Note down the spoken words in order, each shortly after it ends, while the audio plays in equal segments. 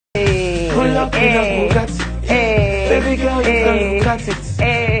Pull up in a Bugatti. Baby girl, you can look at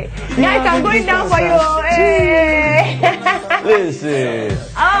it. Guys, I'm going down for you. Listen.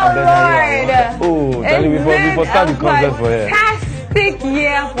 Oh, Lord. Oh, tell me before start the concert for her. Fantastic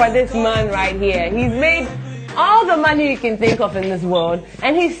year for this man right here. He's made all the money you can think of in this world,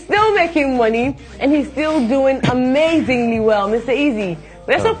 and he's still making money, and he's still doing amazingly well. Mr. Eazi,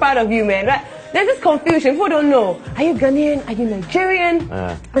 we're so proud of you, man. Right? There's this confusion. People don't know. Are you Ghanaian? Are you Nigerian?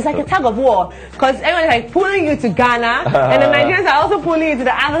 It's like a tug of war. Because everyone's like pulling you to Ghana, and the Nigerians are also pulling you to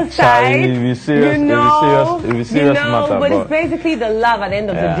the other side. Serious, you know, matter, but it's basically the love at the end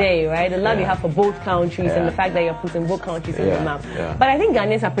of the day, right? The love you have for both countries, and the fact that you're putting both countries in your mouth. But I think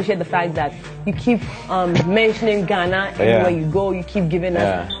Ghanaians appreciate the fact that you keep mentioning Ghana everywhere you go. You keep giving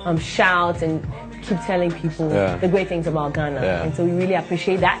us shouts and keep telling people the great things about Ghana, and so we really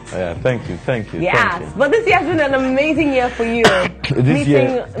appreciate that. Thank you. Yes, but this year has been an amazing year for you.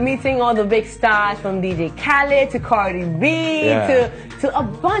 meeting all the big stars, from DJ Khaled to Cardi B to a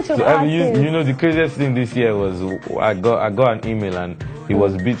bunch of artists. You know, the craziest thing this year was I got an email and it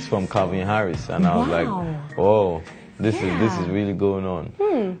was beats from Calvin Harris, and I was like, oh. This is really going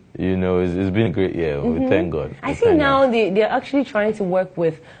on. You know, it's been a great year. We thank God. I see now they're actually trying to work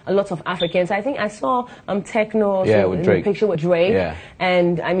with a lot of Africans. I think I saw Techno in the picture with Drake,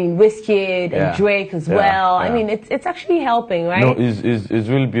 and I mean Wizkid and Drake as well. I mean, it's actually helping, right? No, it's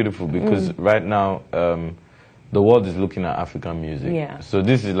really beautiful because right now the world is looking at African music. So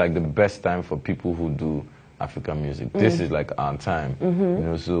this is like the best time for people who do African music. This is like our time, you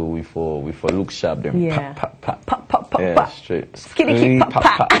know. So we for look sharp, then pop, straight, skitty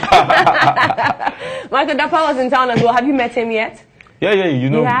pop. Michael Dapper was in town as well. Have you met him yet? Yeah. You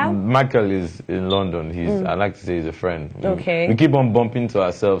know, Michael is in London. I like to say he's a friend. Okay. We keep on bumping to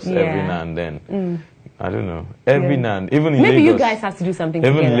ourselves every now and then. I don't know. Every now and even in Lagos. Maybe you guys have to do something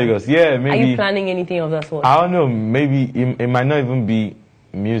together. Even in Lagos, maybe. Are you planning anything of that sort? I don't know. Maybe it might not even be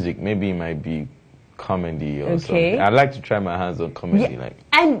music. Maybe it might be comedy or something. I like to try my hands on comedy,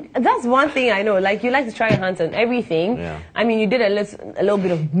 and that's one thing I know. Like, you like to try your hands on everything. I mean, you did a little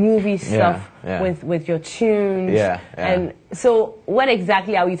bit of movie stuff with your tunes. And so, what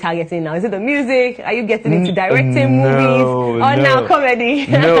exactly are we targeting now? Is it the music? Are you getting into directing movies or now comedy?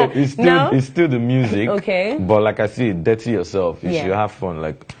 No, it's still the music. Okay. But like I said, dirty yourself. You should have fun.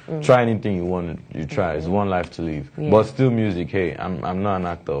 Like, try anything you want. You try. It's one life to live. But still music. Hey, I'm not an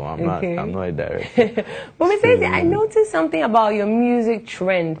actor. I'm not a director. But Mr. Eazi, I noticed something about your music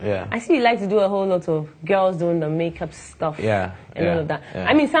trend. I see you like to do a whole lot of girls doing the makeup stuff. And all of that.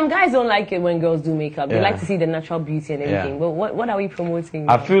 I mean, some guys don't like it when girls do makeup. They like to see the natural beauty and everything. But what are we promoting?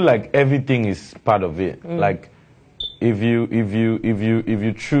 I feel like everything is part of it. Like, if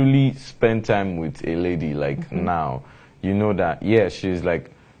you truly spend time with a lady like now, you know that she's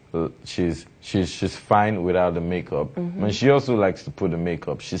like she's fine without the makeup. And she also likes to put the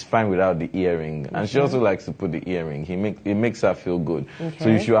makeup. She's fine without the earring, and she also likes to put the earring. It makes her feel good. So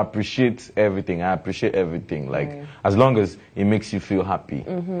you should appreciate everything. I appreciate everything. Like, as long as it makes you feel happy,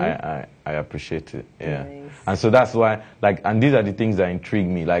 I appreciate it. And so that's why, like, and these are the things that intrigue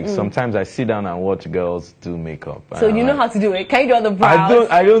me. Like, sometimes I sit down and watch girls do makeup. So you know how to do it? Can you do the brows?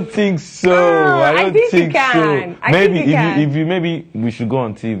 I don't think so. I don't think you can. So. Maybe we should go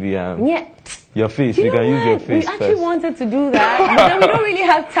on TV and your face. You can use your face. We actually wanted to do that, but then we don't really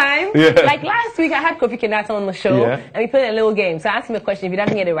have time. Like last week, I had Kofi Kenyatta on the show, and we played a little game. So I asked him a question. If he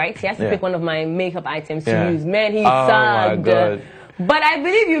doesn't get it right, he has to pick one of my makeup items to use. Man, he sucked. My God. But I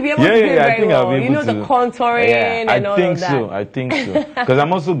believe you'll be able to do it very well. You know, the contouring and all of that. I think so. Because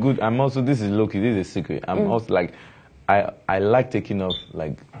I'm also good. This is low-key. This is a secret. I'm also like, I like taking off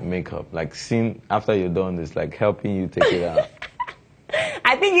like makeup. Like, seeing after you're done this, like helping you take it out.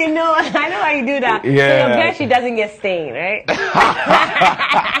 I think I know how you do that. So your bed sheet doesn't get stained, right?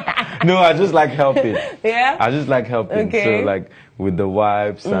 No, I just like helping. I just like helping. Okay. So like with the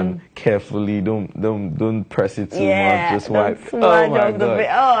wipes and carefully, don't press it too much. Just wipe. Oh my God.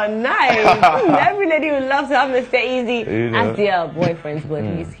 Oh, nice. Every lady would love to have Mr. Eazi as their boyfriends, but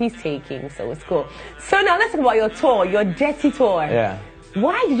he's taking, so it's cool. So now let's talk about your tour, your Dirty tour.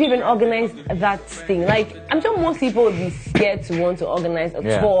 Why did you even organize that thing? Like, I'm sure most people would be scared to want to organize a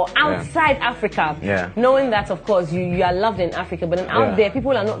tour outside Africa, knowing that, of course, you are loved in Africa, but then out there,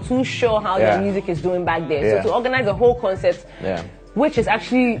 people are not too sure how your music is doing back there. So to organize a whole concert, which is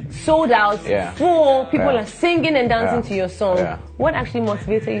actually sold out, full, people are singing and dancing to your song. What actually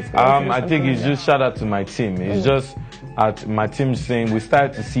motivated you to I think it's just shout out to my team. It's just my team saying we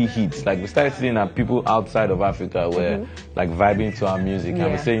started to see hits. Like, we started seeing that people outside of Africa were like vibing to our music,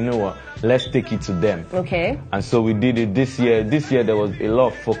 and we say, you know what, let's take it to them. Okay. And so we did it this year. This year there was a lot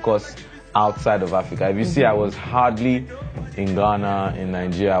of focus outside of Africa. If you see, I was hardly in Ghana, in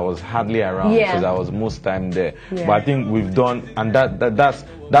Nigeria. I was hardly around because I was most time there. But I think we've done, and that's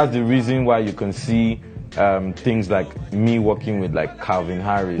the reason why you can see things like me working with like Calvin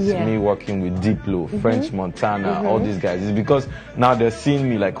Harris, me working with Diplo, French Montana, all these guys. It's because now they're seeing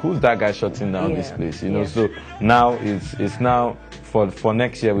me like, who's that guy shutting down this place? You know, so now it's now for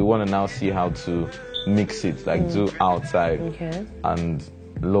next year we want to now see how to mix it, like do outside and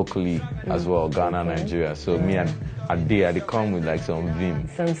locally as well, Ghana, Nigeria. So me and I come with like some vim.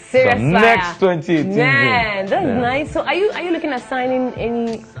 Some serious fire. Next 2018 Man, that's nice. So are you looking at signing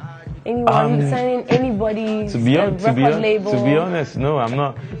anyone, signing anybody? To be honest, no, I'm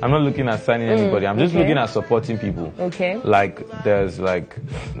not looking at signing anybody. I'm just looking at supporting people. Okay. Like there's like,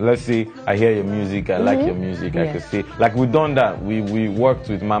 let's say I hear your music, I like your music, I could say like we've done that. We worked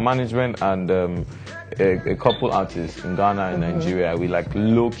with my management and a couple artists in Ghana and Nigeria. We like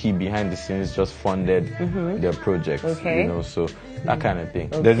low-key behind the scenes just funded their projects, you know, so that kind of thing.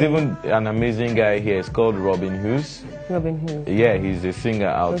 There's even an amazing guy here. It's called Robin Hughes. Robin Hughes. Yeah, he's a singer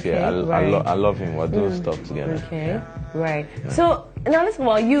out here. I love him. We're doing stuff together. Okay, right. So now let's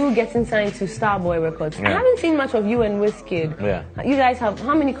about you getting signed to Starboy Records. I haven't seen much of you and Wizkid. Yeah. You guys have,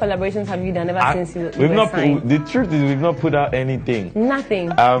 how many collaborations have you done ever since you were signed? The truth is we've not put out anything. Nothing.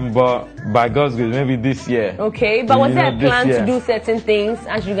 But by God's grace, maybe this year. Okay, but was there a plan to do certain things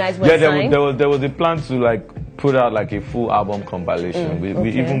as you guys were signed? Yeah, there was a plan to like put out like a full album compilation. We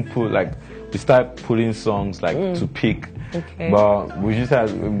even put like, we start putting songs like to pick. But we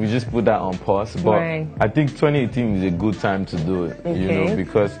just put that on pause. But I think 2018 is a good time to do it, you know,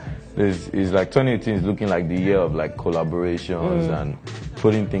 because it's like 2018 is looking like the year of like collaborations and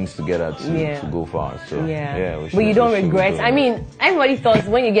putting things together to go far. So but you don't regret. I mean, everybody thought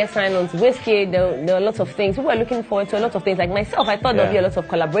when you get signed on to Wizkid, there are lots of things. People are looking forward to a lot of things. Like myself, I thought there'd be a lot of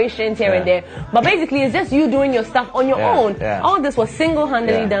collaborations here and there. But basically, it's just you doing your stuff on your own. All this was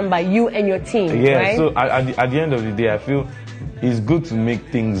single-handedly done by you and your team. Right? So at the end of the day, I feel it's good to make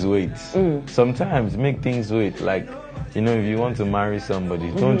things wait. Sometimes make things wait. Like, you know, if you want to marry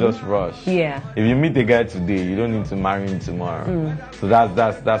somebody, don't just rush. Yeah. If you meet a guy today, you don't need to marry him tomorrow. So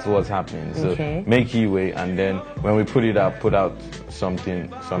that's what's happening. So make you wait, and then when we put it out, put out something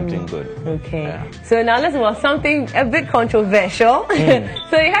good. Okay. Yeah. So now let's about something a bit controversial. So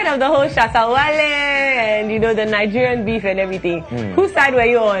you heard of the whole Shatawale and you know the Nigerian beef and everything. Whose side were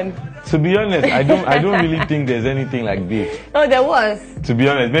you on? To be honest, I don't really think there's anything like beef. Oh, there was. To be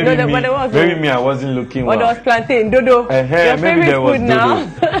honest, maybe me, I wasn't looking well. Or there was plantain, dodo. Maybe there was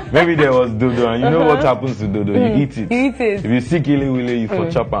dodo. Maybe there was dodo, and you know what happens to dodo? You eat it. You eat it. If you see kili, you for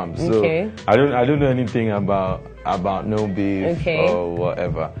chop them. So I don't know anything about no beef or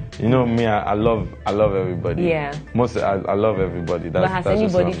whatever. You know me, I love everybody. Yeah. I love everybody. But has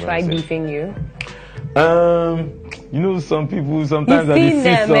anybody tried beefing you? You know, some people sometimes I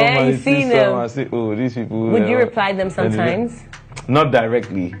see some, I say, oh, these people. Would you reply them sometimes? Not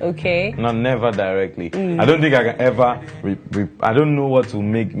directly. Okay. Never directly. I don't think I can ever. I don't know what will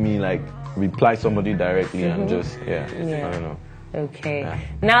make me like reply somebody directly and just I don't know. Okay. Yeah.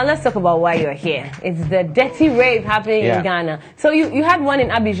 Now let's talk about why you're here. It's the dirty rave happening in Ghana. So you had one in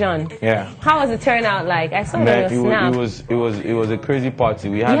Abidjan. Yeah. How was the turnout like? I saw on your snap. It was a crazy party.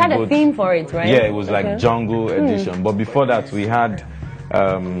 We had a theme for it, right? Yeah, it was like jungle edition. But before that, we had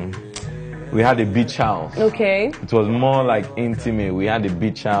a beach house. Okay. It was more like intimate. We had a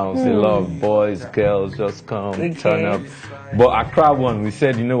beach house. A lot of boys, girls just come, turn up. But Accra one, we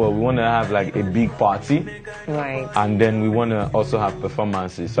said, you know what, we want to have like a big party. Right. And then we want to also have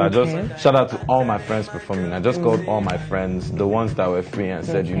performances. So I just, shout out to all my friends performing. I just called all my friends, the ones that were free, and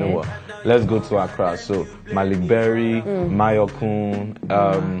said, you know what, let's go to Accra. So Malik Berry, Mayokun,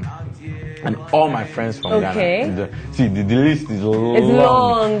 and all my friends from Ghana. The list is long. It's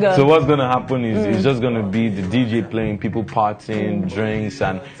long. So what's going to happen is it's just going to be the DJ playing, people partying, drinks,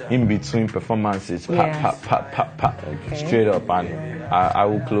 and in between performances, pop, straight up. And I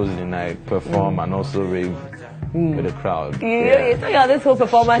will close the night, perform, and also rave with the crowd. So you have this whole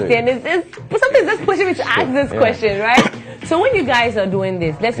performance thing. Something's just pushing me to ask this question, right? So when you guys are doing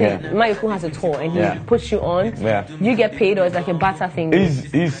this, let's say Mayuku has a tour and he puts you on, do you get paid or it's like a barter thing?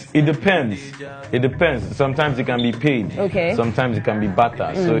 It depends. It depends. Sometimes it can be paid. Okay. Sometimes it can be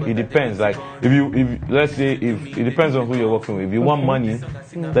barter. So it depends. Like let's say if it depends on who you're working with. If you want money,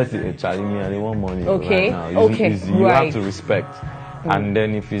 let's say Charlie me and they want money right now. You have to respect. And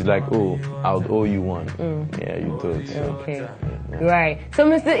then if he's like, oh, I'll owe you one. Yeah, you do it. So. Okay. Right. So,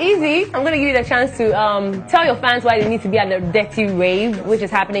 Mr. Eazi, I'm going to give you the chance to tell your fans why they need to be at the Dirty Rave, which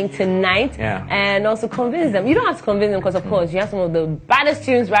is happening tonight. Yeah. And also convince them. You don't have to convince them because, of course, you have some of the baddest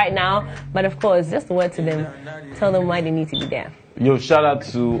tunes right now. But, of course, just a word to them. Tell them why they need to be there. Yo, shout out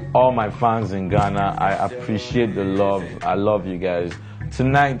to all my fans in Ghana. I appreciate the love. I love you guys.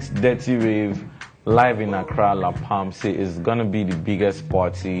 Tonight, Dirty Rave, live in Accra, La Palm. Say it's gonna be the biggest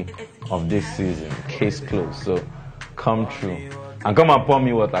party of this season. Case closed. So come true. And come and pour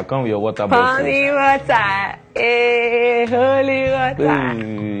me water. Come with your water bottle. Pour me water. Hey, holy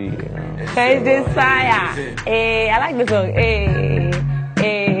water. Quench this fire. Hey, I like this song. Hey,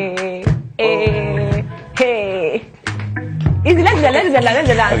 hey, hey, hey. Easy, let's dance.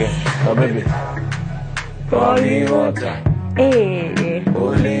 Okay, oh baby. Pour me water. Hey,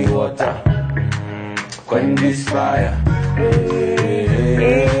 holy water. Quench this fire.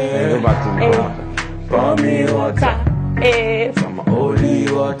 Hey, go back to me. Pour me water. Hey, some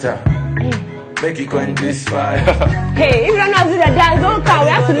holy water. Make it quench this fire. Hey, if you don't know how to do the dance, don't come.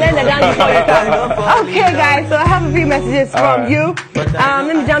 We have to learn the dance before you come. Okay, guys, so I have a few messages from you.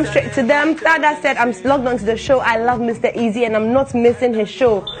 Let me jump straight to them. Sada said, I'm logged onto the show. I love Mr. Eazi and I'm not missing his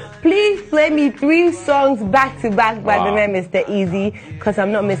show. Please play me 3 songs back to back by the man Mr. Eazi, because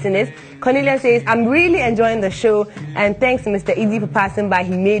I'm not missing it. Cornelia says, I'm really enjoying the show and thanks to Mr. Eazi for passing by.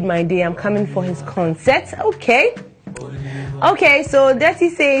 He made my day. I'm coming for his concert. Okay. Okay, so Dirty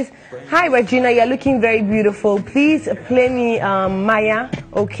says, hi Regina, you're looking very beautiful. Please play me Maya,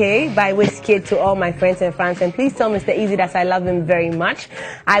 okay, by Wizkid to all my friends and fans. And please tell Mr. Eazi that I love him very much.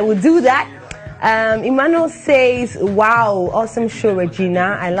 I will do that. Emmanuel says, wow, awesome show,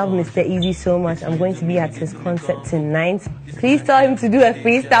 Regina. I love Mr. Eazi so much. I'm going to be at his concert tonight. Please tell him to do a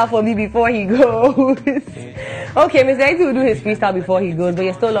freestyle for me before he goes. Okay, Mr. Eazi will do his freestyle before he goes, but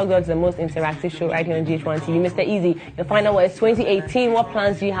you're still logged on to the most interactive show right here on GH1 TV. Mr. Eazi, your final word is 2018. What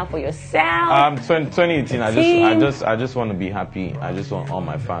plans do you have for yourself? 2018, I just want to be happy. I just want all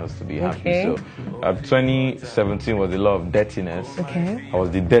my fans to be happy. Okay. So 2017 was a lot of dirtiness. Okay. I was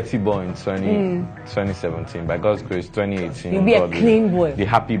the dirty boy in 2017. By God's grace, 2018. You'll be a clean boy. The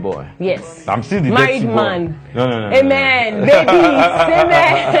happy boy. Yes. I'm still the married dirty man. boy. No. Amen. Baby.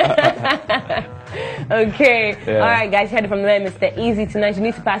 Amen. Okay. Yeah. All right, guys. You heard it from the man, Mr. Eazi. Tonight, you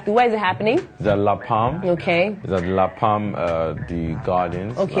need to pass through. Where is it happening? It's at La Palm. Okay. It's at La Palm, the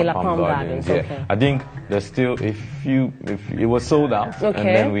Gardens. Okay, La Palm Gardens. Yeah. Okay. I think there's still if it was sold out, okay, and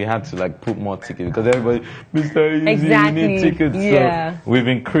then we had to like put more tickets because everybody, Mr. Eazi, exactly, you need tickets. Yeah. So we've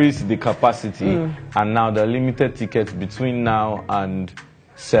increased the capacity, and now the limited tickets between now and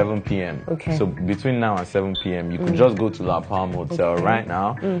 7 p.m. Okay. So between now and 7 p.m. you could just go to La Palm Hotel right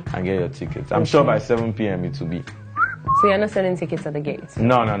now and get your tickets. I'm sure by 7 p.m. it will be. So you're not selling tickets at the gates?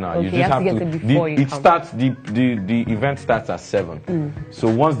 No. Okay, You just have to get it before you come. The event starts at 7. So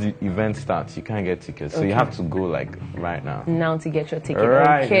once the event starts, you can't get tickets. So you have to go like right now. Now to get your ticket.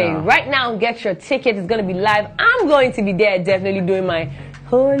 Right okay. now. Right now, get your ticket. It's going to be live. I'm going to be there, definitely doing my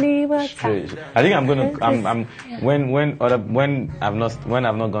holy water. I think I'm gonna. When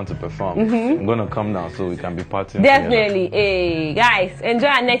I've not gone to perform, I'm gonna come down so we can be partying. Definitely, hey guys, enjoy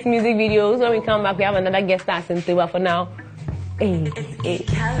our next music videos. When we come back, we have another guest star in But for now, hey.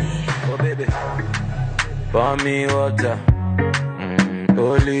 Oh baby, pour me water,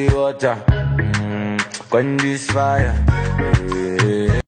 holy water, quench this fire.